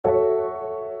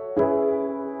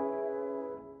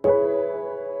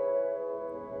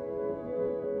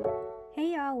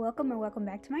welcome or welcome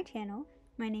back to my channel.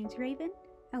 My name's Raven.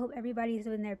 I hope everybody's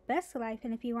living their best life,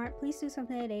 and if you aren't, please do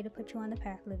something today to put you on the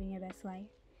path of living your best life.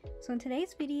 So in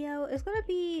today's video, it's gonna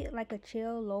be like a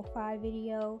chill lo-fi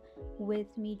video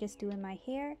with me just doing my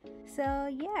hair. So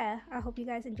yeah, I hope you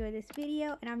guys enjoy this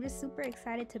video, and I'm just super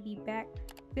excited to be back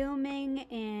filming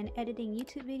and editing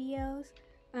YouTube videos.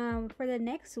 For the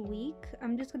next week,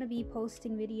 I'm just going to be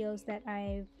posting videos that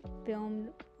I've filmed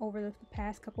over the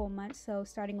past couple of months. So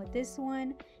starting with this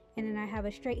one, and then I have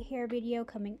a straight hair video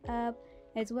coming up,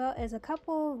 as well as a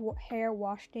couple hair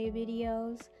wash day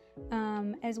videos,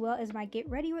 as well as my get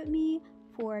ready with me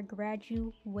for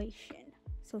graduation.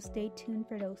 So stay tuned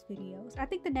for those videos. I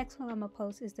think the next one I'm going to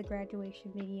post is the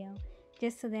graduation video,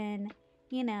 just so then,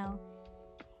 you know,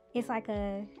 it's like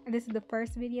this is the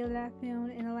first video that I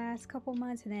filmed in the last couple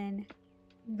months, and then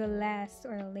the last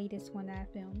or the latest one that I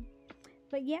filmed.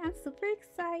 But yeah, I'm super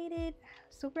excited,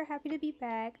 super happy to be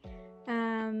back.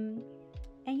 And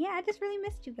yeah, I just really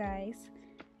missed you guys.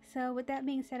 So with that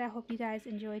being said, I hope you guys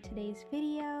enjoyed today's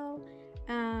video.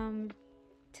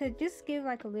 To just give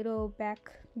like a little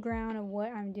background of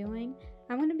what I'm doing,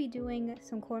 I'm going to be doing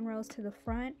some cornrows to the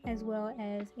front, as well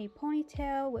as a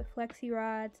ponytail with flexi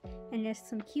rods and just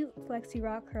some cute flexi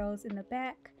rod curls in the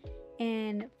back.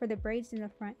 And for the braids in the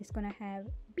front, it's going to have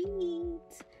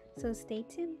beads. So stay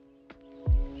tuned.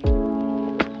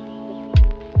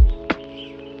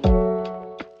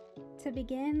 To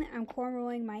begin, I'm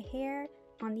cornrowing my hair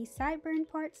on these sideburn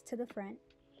parts to the front.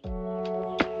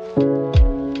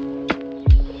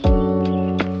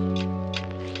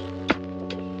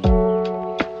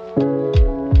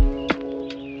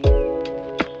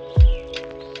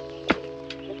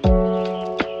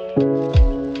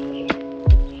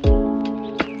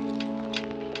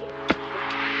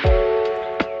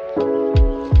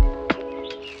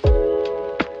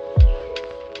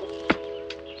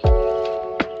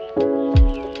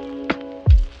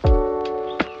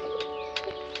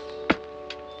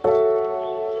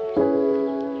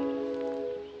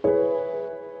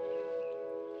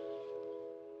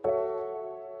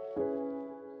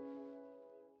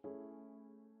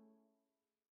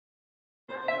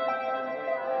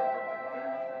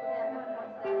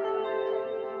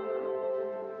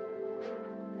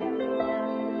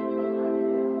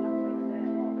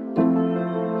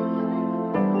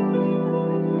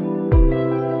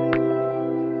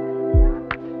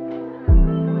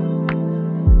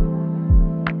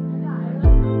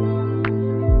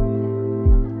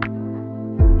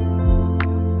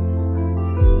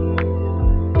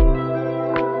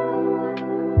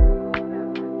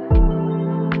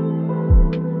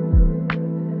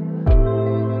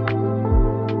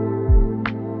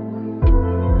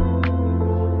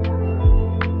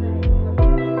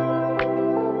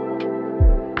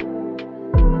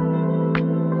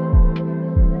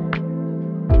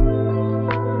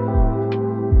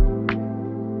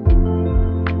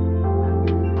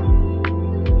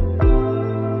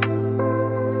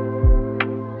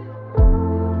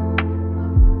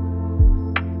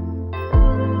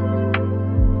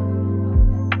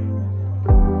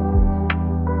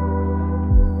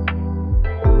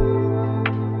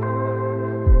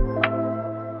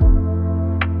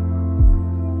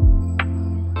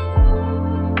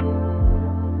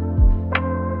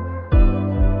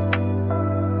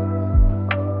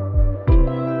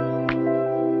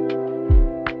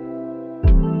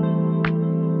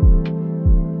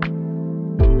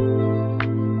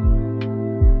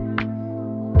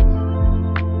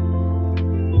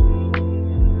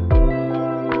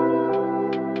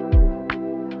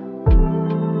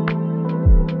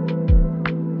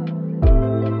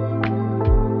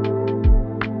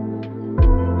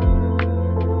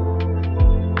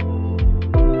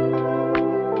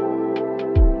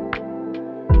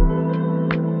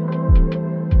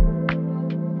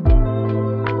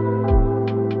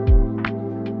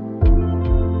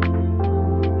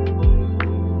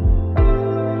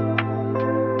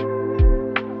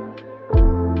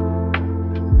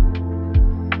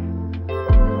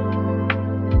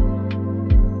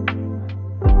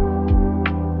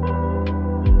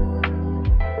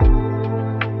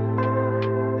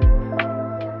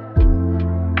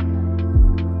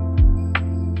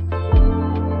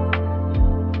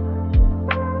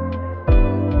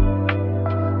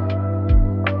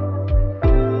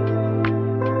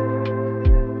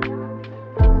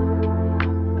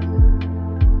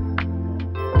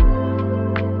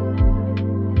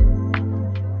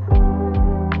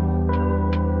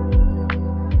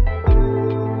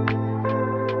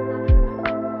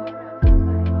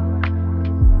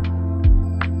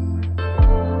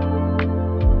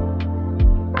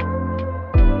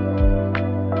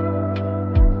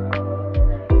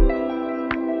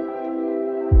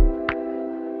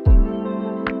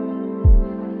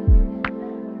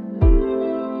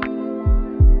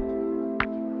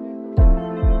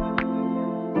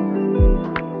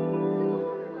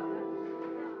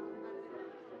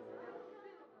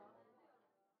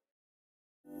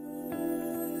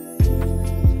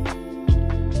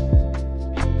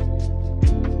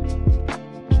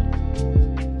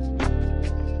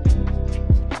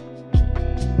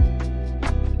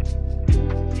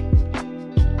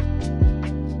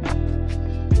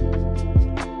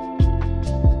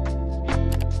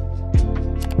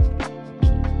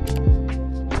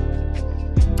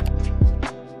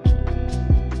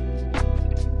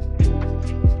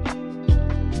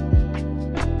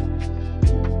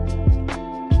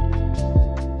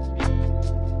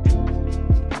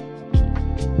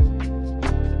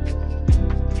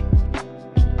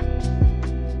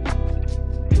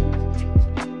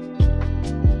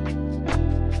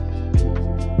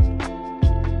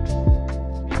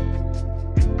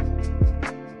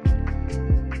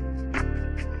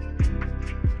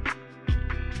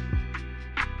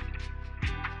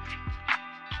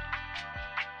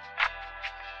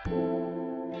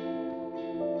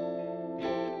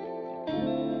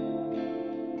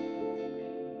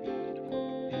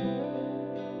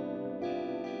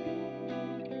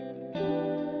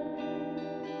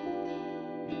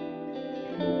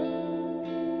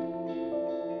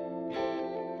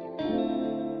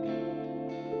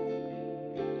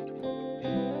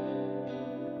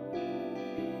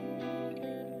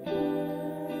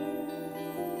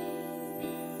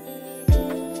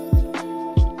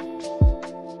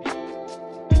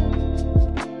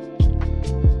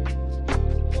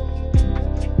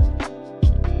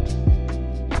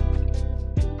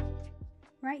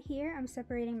 Right here, I'm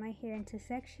separating my hair into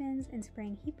sections and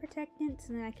spraying heat protectant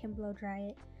so then I can blow dry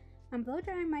it. I'm blow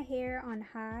drying my hair on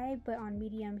high but on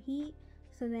medium heat,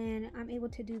 so then I'm able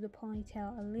to do the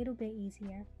ponytail a little bit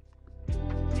easier.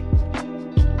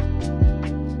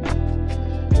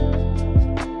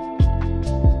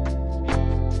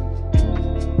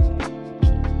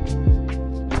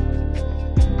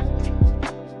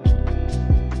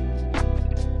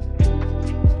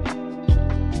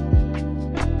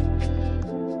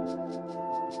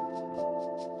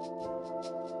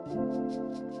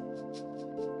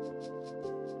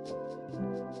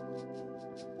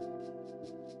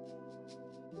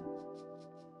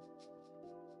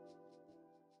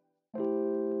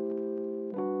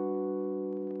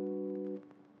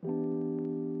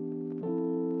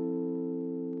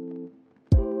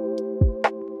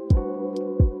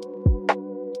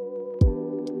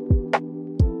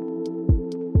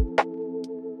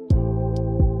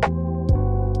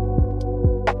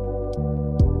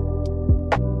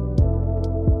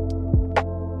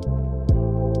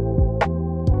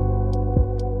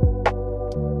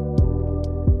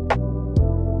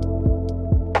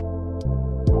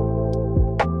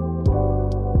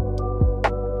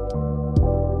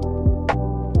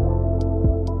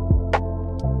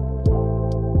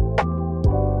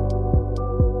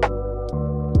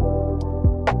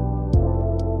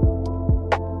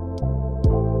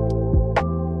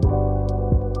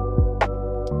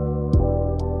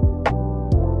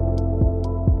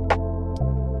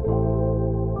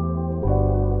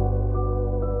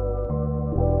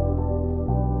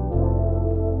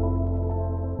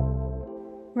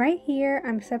 Right here,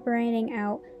 I'm separating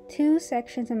out 2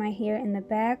 sections of my hair in the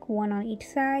back, one on each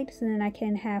side, so then I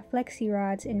can have flexi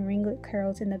rods and ringlet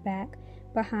curls in the back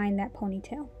behind that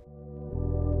ponytail.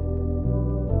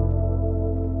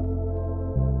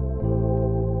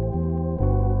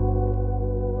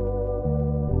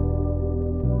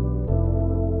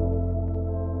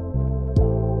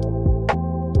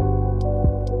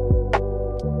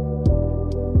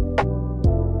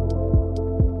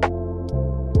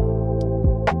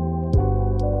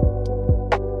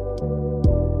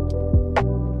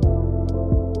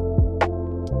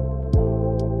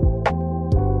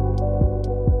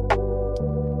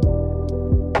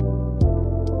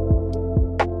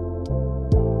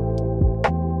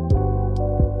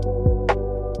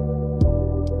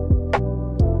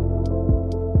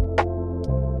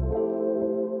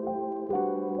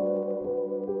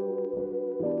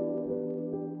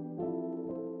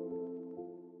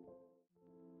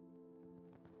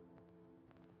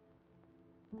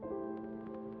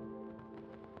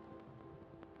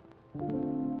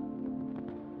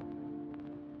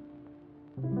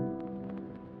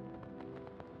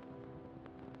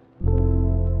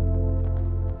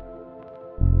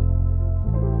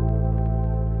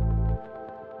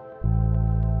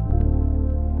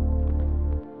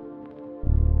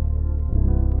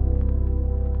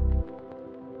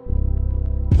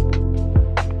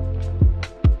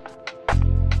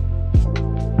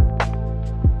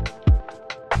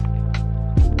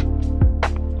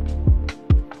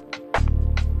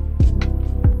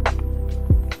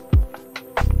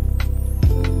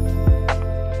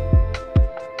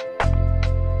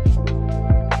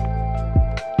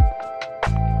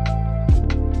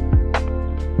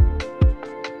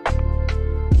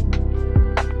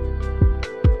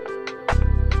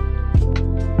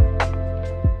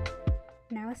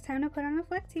 It's time to put on the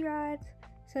flexi rods.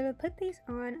 So to put these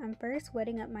on, I'm first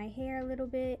wetting up my hair a little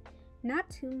bit. Not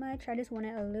too much, I just want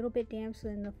it a little bit damp so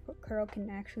then the curl can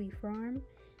actually form.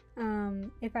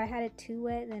 If I had it too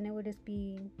wet, then it would just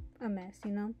be a mess,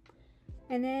 you know?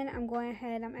 And then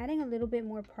I'm adding a little bit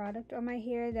more product on my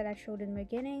hair that I showed in the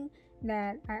beginning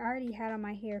that I already had on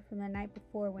my hair from the night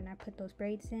before when I put those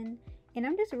braids in. And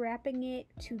I'm just wrapping it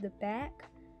to the back.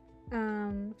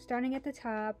 Starting at the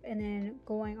top and then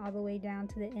going all the way down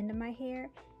to the end of my hair,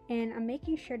 and I'm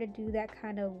making sure to do that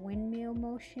kind of windmill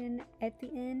motion at the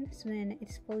end so then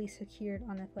it's fully secured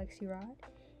on the flexi rod.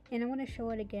 And I'm going to show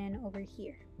it again over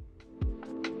here.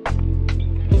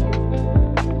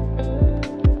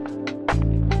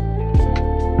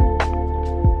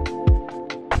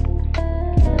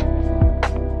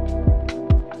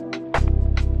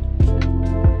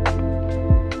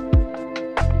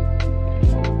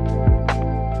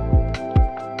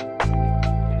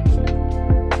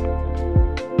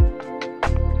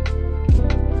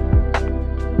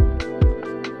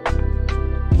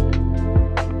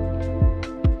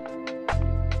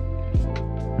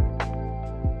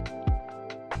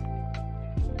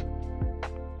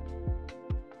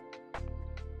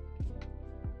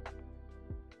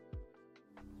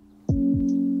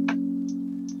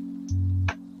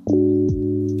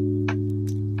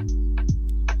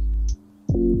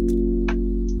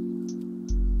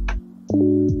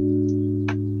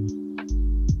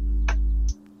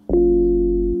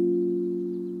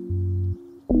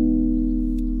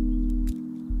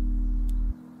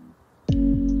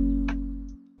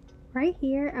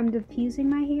 I'm diffusing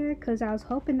my hair because I was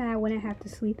hoping that I wouldn't have to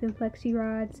sleep in flexi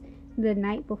rods the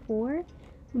night before,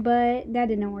 but that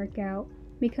didn't work out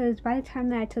because by the time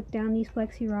that I took down these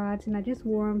flexi rods and I just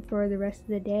wore them for the rest of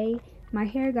the day, my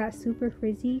hair got super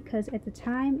frizzy because at the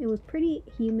time it was pretty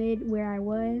humid where I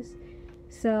was.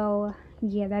 So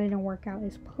yeah, that didn't work out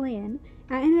as planned.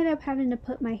 I ended up having to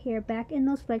put my hair back in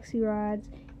those flexi rods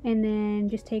and then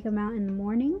just take them out in the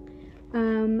morning.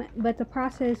 But the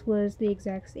process was the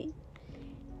exact same.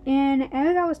 And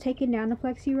as I was taking down the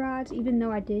flexi rods, even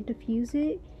though I did diffuse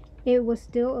it, it was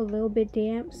still a little bit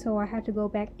damp, so I had to go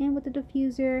back in with the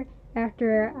diffuser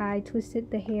after I twisted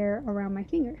the hair around my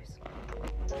fingers.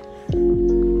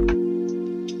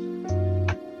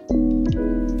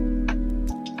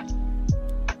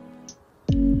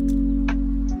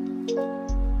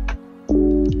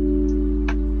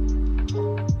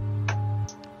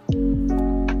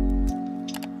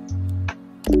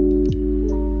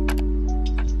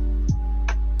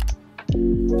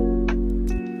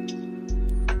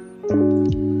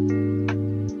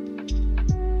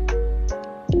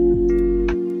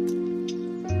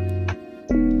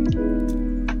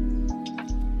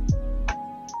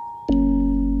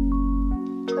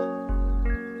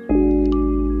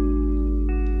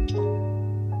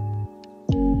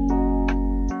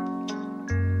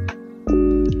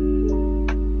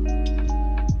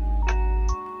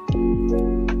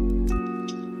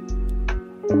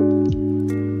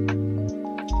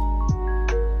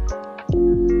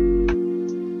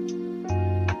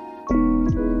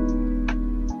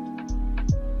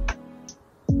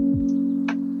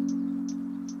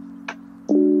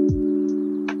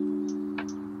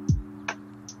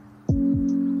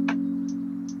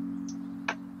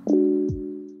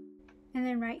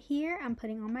 Here I'm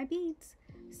putting on my beads.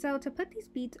 So to put these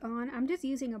beads on, I'm just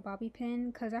using a bobby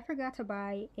pin because I forgot to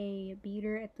buy a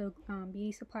beader at the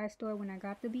beauty supply store when I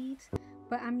got the beads,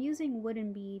 but I'm using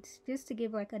wooden beads just to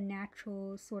give like a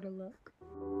natural sort of look.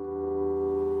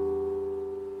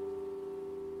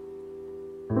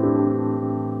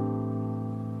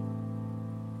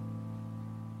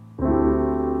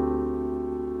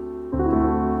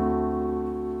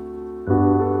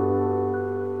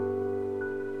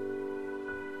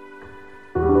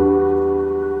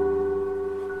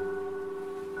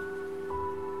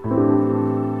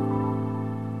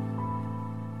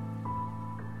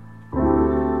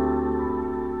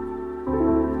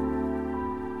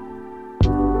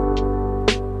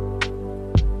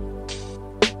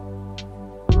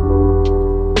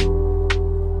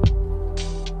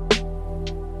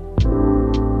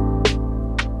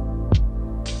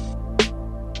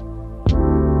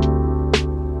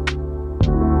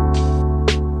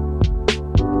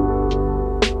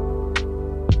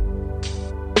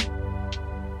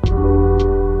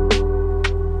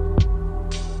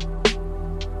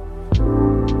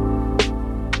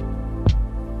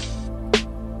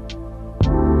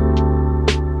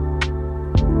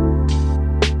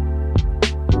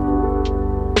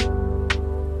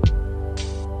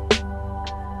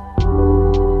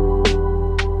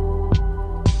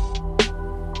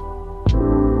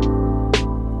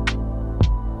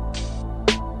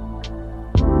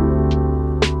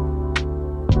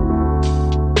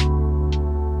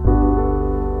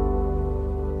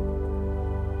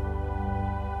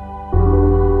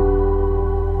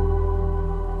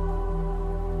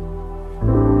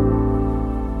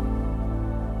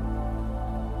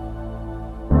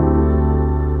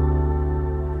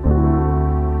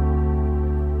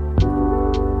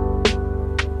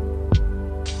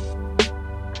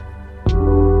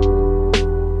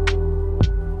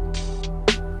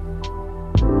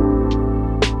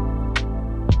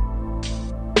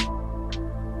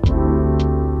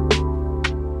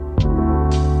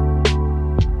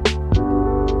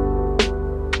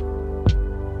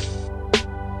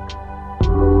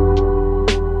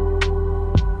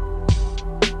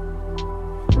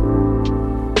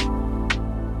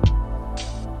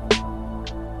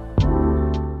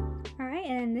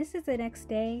 This is the next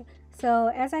day. So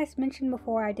as I mentioned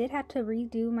before, I did have to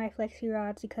redo my flexi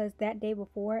rods because that day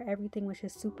before everything was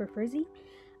just super frizzy.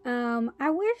 I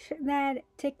wish that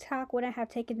TikTok wouldn't have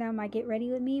taken down my get ready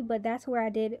with me, but that's where I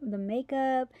did the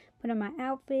makeup, put on my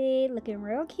outfit, looking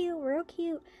real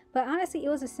cute. But honestly, it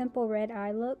was a simple red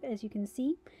eye look, as you can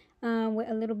see, with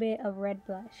a little bit of red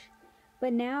blush.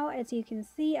 But now, as you can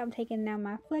see, I'm taking down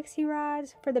my flexi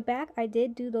rods. For the back, I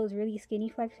did do those really skinny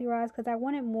flexi rods because I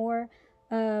wanted more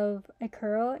of a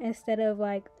curl instead of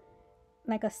like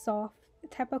a soft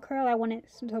type of curl. I wanted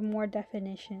some more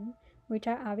definition, which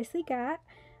I obviously got.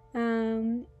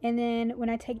 And then when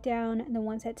I take down the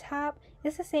ones at top,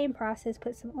 it's the same process.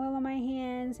 Put some oil on my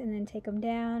hands and then take them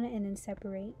down and then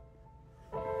separate.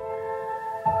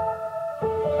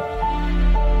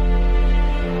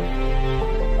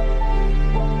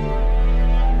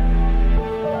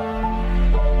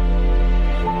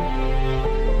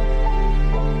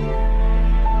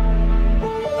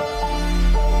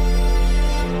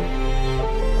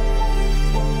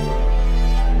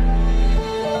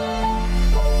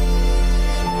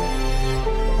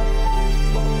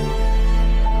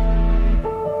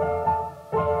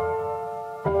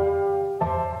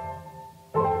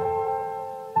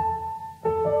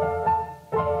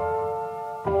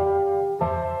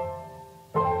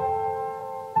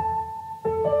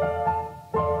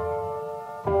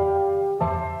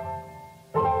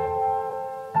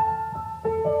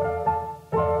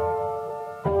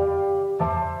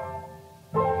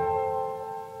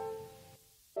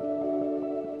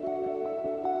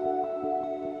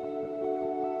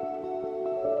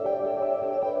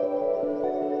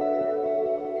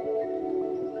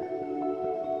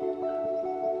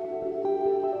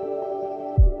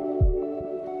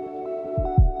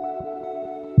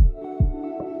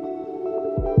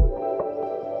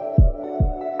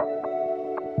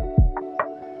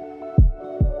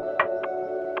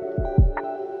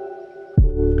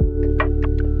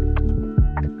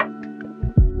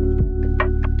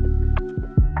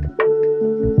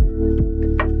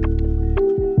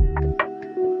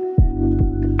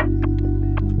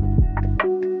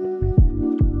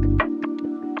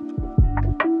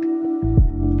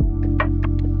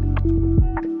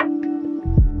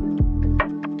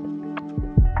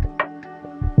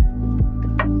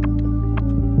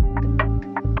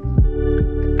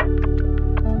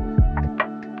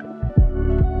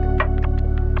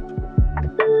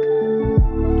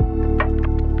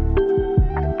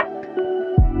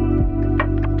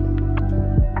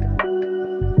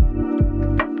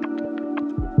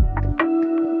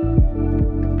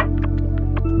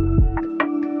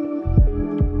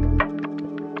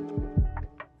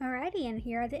 And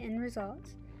here are the end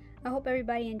results. I hope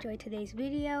everybody enjoyed today's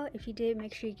video. If you did,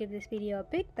 make sure you give this video a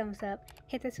big thumbs up,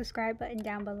 hit the subscribe button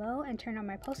down below, and turn on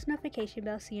my post notification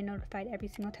bell so you're notified every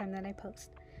single time that I post.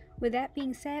 With that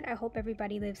being said, I hope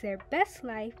everybody lives their best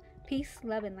life. Peace,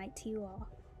 love, and light to you all.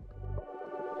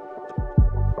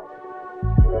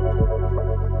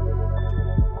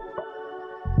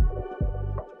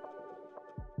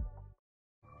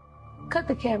 Cut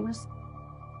the cameras.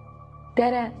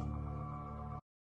 Dead ass.